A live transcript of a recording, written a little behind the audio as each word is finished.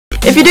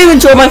If you do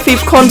enjoy my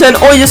FIFA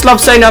content or you just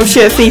love saying I'm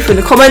shit at FIFA in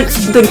the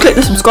comments, then click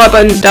the subscribe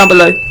button down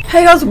below.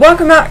 Hey guys,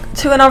 welcome back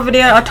to another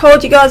video. I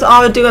told you guys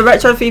I would do a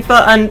retro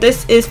FIFA, and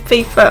this is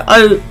FIFA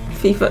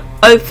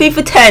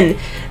 10.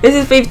 This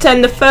is FIFA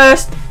 10,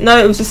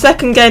 it was the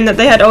second game that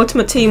they had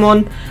Ultimate Team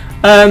on.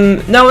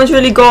 No one's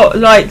really got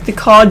like the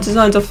card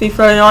designs of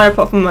FIFA 09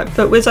 apart from like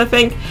Footwiz, I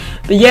think.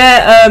 But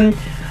yeah,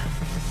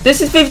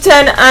 this is FIFA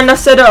 10, and I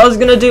said I was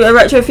gonna do a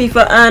retro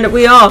FIFA, and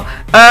we are.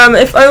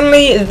 If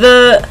only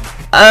the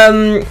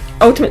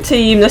Ultimate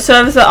Team, the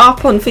servers are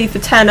up on FIFA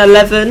 10,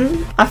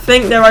 11. I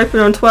think they're open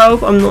on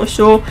 12. I'm not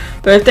sure,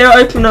 but if they're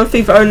open on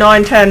FIFA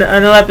 09, 10,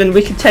 and 11,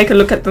 we could take a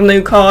look at the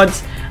new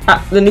cards.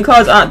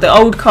 The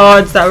old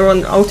cards that were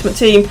on Ultimate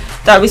Team.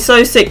 That'd be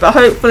so sick. But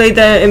hopefully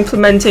they're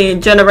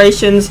implementing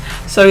generations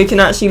so we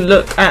can actually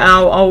look at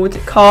our old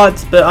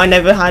cards. But I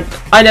never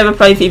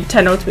played FIFA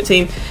 10 Ultimate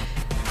Team.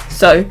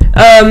 So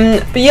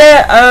but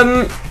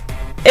yeah,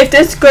 if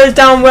this goes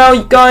down well,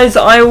 you guys,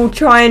 I will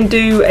try and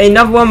do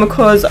another one,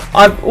 because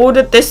I've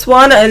ordered this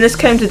one and this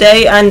came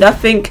today, and I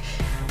think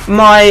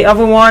my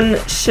other one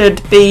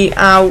should be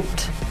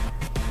out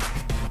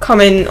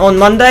coming on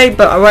Monday,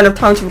 but I won't have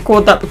time to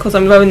record that because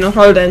I'm going on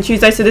holiday on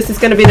Tuesday. So this is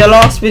going to be the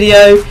last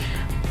video.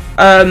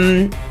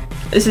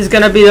 This is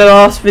going to be the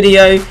last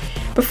video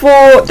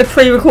before the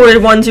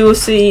pre-recorded ones you will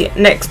see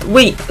next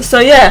week. So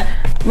yeah,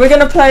 we're going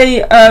to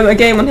play a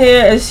game on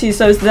here as she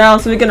slows down.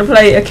 So we're going to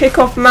play a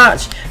kickoff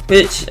match,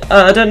 which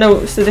I don't know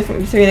what's the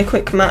difference between a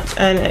quick match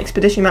and an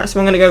expedition match, so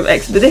I'm going to go with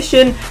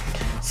expedition.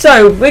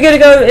 So we're going to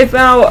go with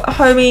our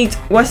homies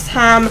West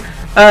Ham.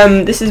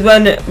 This is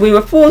when we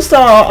were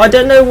 4-star. I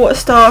don't know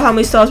how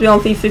many stars we are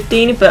on FIFA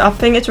 15, but I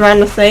think it's around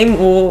the same,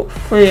 or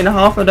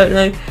 3.5, I don't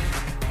know.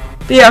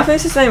 But yeah, I think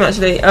it's the same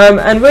actually.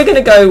 And we're going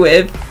to go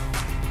with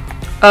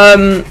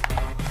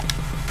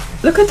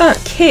look at that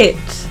kit.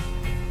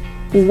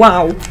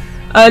 Wow.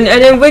 And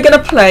then we're going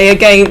to play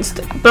against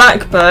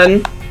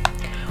Blackburn,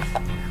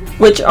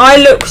 which I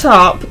looked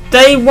up.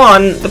 They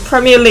won the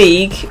Premier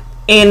League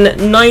in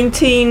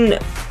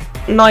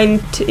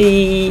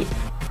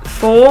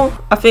 1994.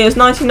 I think it was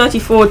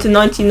 1994 to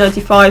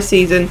 1995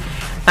 season,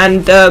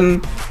 and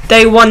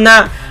they won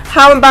that.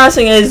 How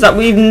embarrassing is that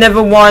we've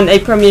never won a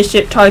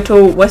Premiership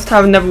title. West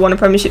Ham never won a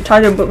Premiership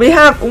title, but we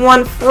have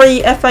won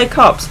 3 FA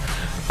Cups.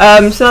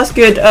 So that's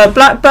good.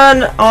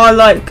 Blackburn are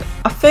like,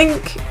 I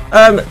think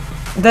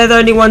they're the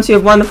only ones who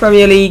have won the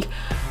Premier League,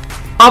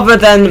 other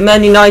than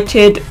Man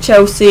United,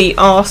 Chelsea,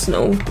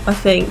 Arsenal, I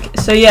think.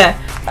 So yeah,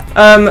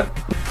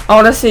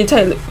 let's see,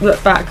 take a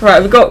look back. Right,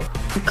 we've got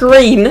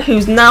Green,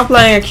 who's now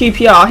playing a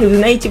QPR. He was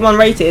an 81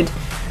 rated.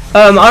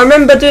 I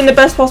remember doing the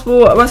best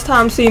possible West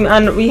Ham team,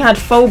 and we had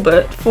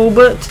Fulbert,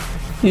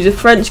 who's a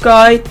French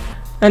guy,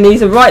 and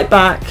he's a right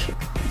back,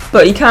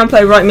 but he can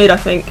play right mid, I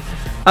think.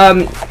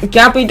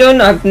 Gabidon,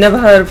 I've never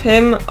heard of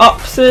him.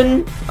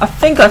 Upson, I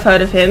think I've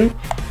heard of him.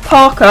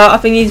 Parker, I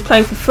think he's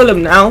playing for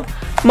Fulham now.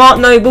 Mark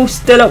Noble,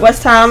 still at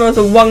West Ham as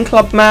a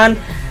one-club man.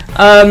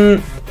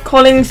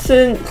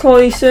 Collinson,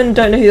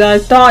 don't know who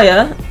that is.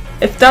 Dyer,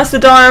 if that's the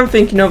Dyer I'm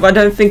thinking of, I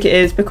don't think it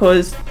is,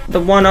 because the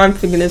one I'm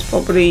thinking is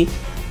probably,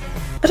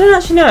 I don't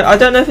actually know. I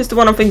don't know if it's the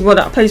one I'm thinking of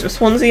that plays for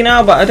Swansea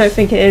now, but I don't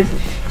think it is.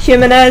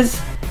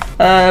 Jimenez,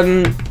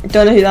 don't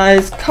know who that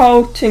is.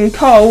 Carlton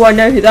Cole, I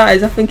know who that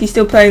is. I think he's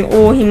still playing,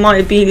 or he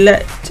might be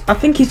I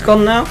think he's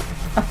gone now.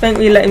 I think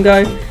we let him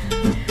go.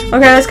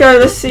 Okay, let's go.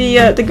 Let's see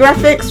the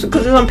graphics,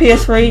 because it's on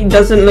PS3. It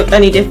doesn't look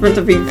any different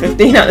to FIFA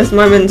 15 at this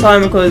moment in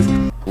time, because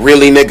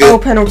really, nigga? Oh,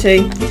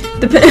 penalty.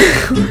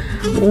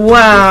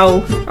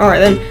 Wow. Alright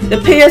then. The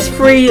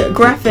PS3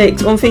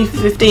 graphics on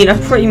FIFA 15 are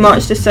pretty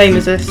much the same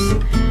as this.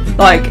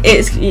 Like,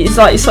 it's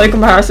like so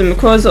comparison,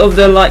 because of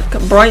the like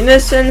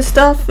brightness and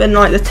stuff, and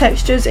like the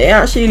textures, it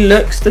actually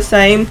looks the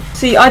same.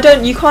 See,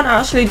 you can't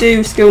actually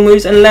do skill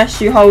moves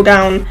unless you hold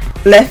down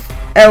left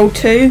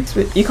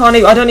L2. You can't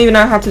even, I don't even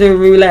know how to do a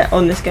roulette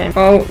on this game.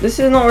 Well, this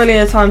is not really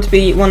a time to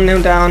be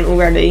 1-0 down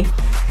already,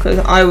 because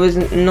I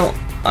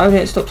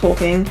didn't stop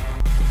talking.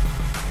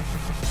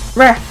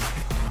 Ref!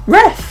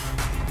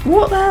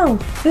 What the hell?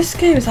 This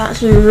game is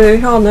actually really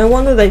hard. No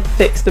wonder they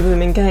fixed the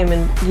blooming game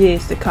in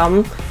years to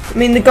come. I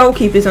mean, the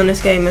goalkeepers on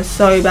this game are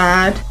so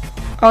bad.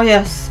 Oh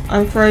yes,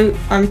 I'm through.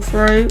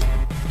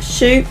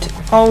 Shoot.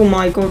 Oh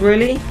my god,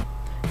 really?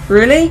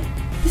 Really?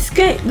 This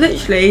game,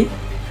 literally,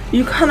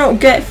 you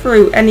cannot get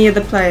through any of the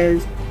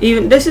players.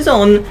 Even, this is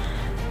on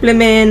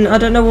blooming, I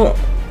don't know what,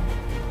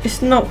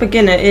 it's not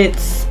beginner,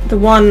 it's the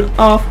one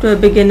after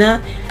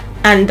beginner.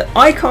 And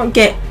I can't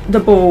get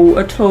the ball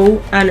at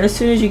all, and as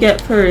soon as you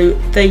get through,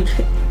 they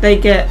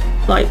get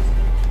like,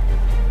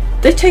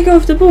 they take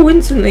off the ball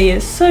instantly.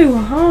 It's so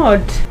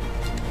hard.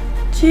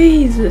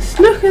 Jesus,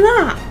 look at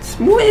that.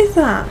 What is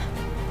that?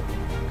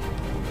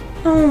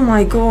 Oh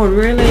my god,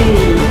 really?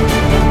 Here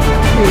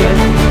we go.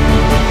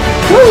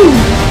 Woo!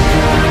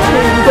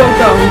 Go.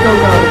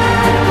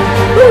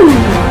 Woo!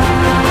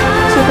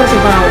 Took us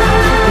about,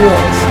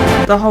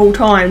 what, the whole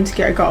time to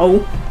get a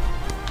goal.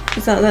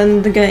 Is that the end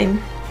of the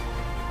game?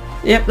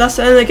 Yep, that's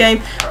the end of the game.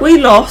 We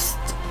lost,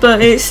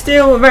 but it's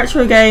still a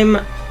retro game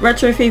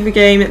retro FIFA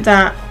game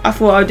that I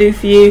thought I'd do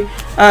for you.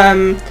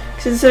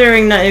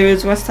 Considering that it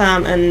was West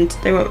Ham and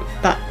they were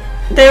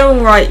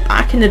alright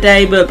back in the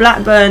day, but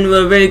Blackburn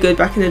were really good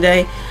back in the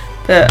day.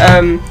 But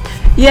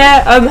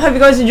yeah, hope you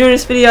guys enjoyed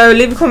this video.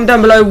 Leave a comment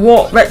down below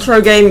what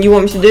retro game you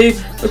want me to do,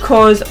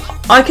 because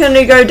I can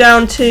only go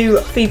down to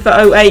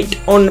FIFA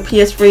 08 on the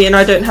PS3 and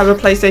I don't have a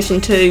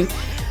PlayStation 2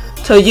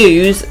 to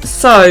use.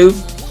 So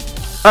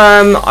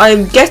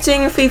I'm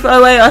getting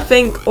FIFA 08, I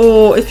think,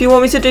 or if you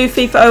want me to do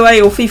FIFA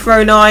 08 or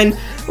FIFA 09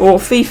 or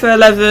FIFA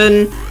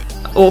 11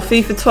 or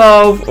FIFA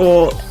 12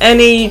 or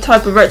any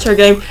type of retro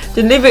game,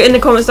 then leave it in the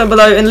comments down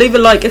below and leave a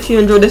like if you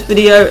enjoyed this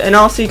video, and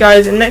I'll see you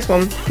guys in the next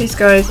one. Peace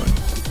guys.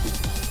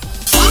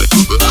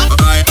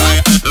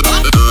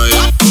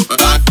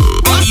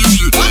 What you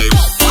should